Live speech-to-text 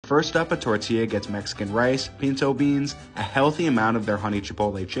First up, a tortilla gets Mexican rice, pinto beans, a healthy amount of their honey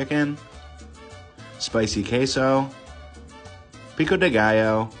chipotle chicken, spicy queso, pico de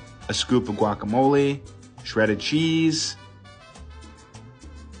gallo, a scoop of guacamole, shredded cheese,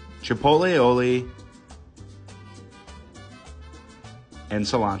 chipotle aioli, and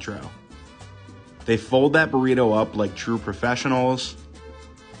cilantro. They fold that burrito up like true professionals,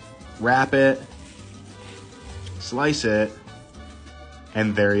 wrap it, slice it,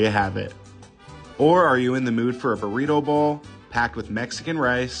 and there you have it. Or are you in the mood for a burrito bowl packed with Mexican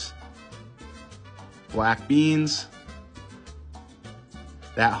rice, black beans,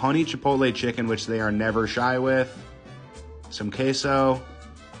 that honey chipotle chicken which they are never shy with, some queso,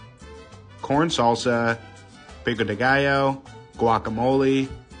 corn salsa, pico de gallo, guacamole,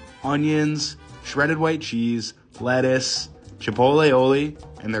 onions, shredded white cheese, lettuce, chipotle aioli,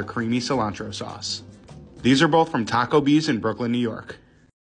 and their creamy cilantro sauce. These are both from Tacobee's in Brooklyn, New York.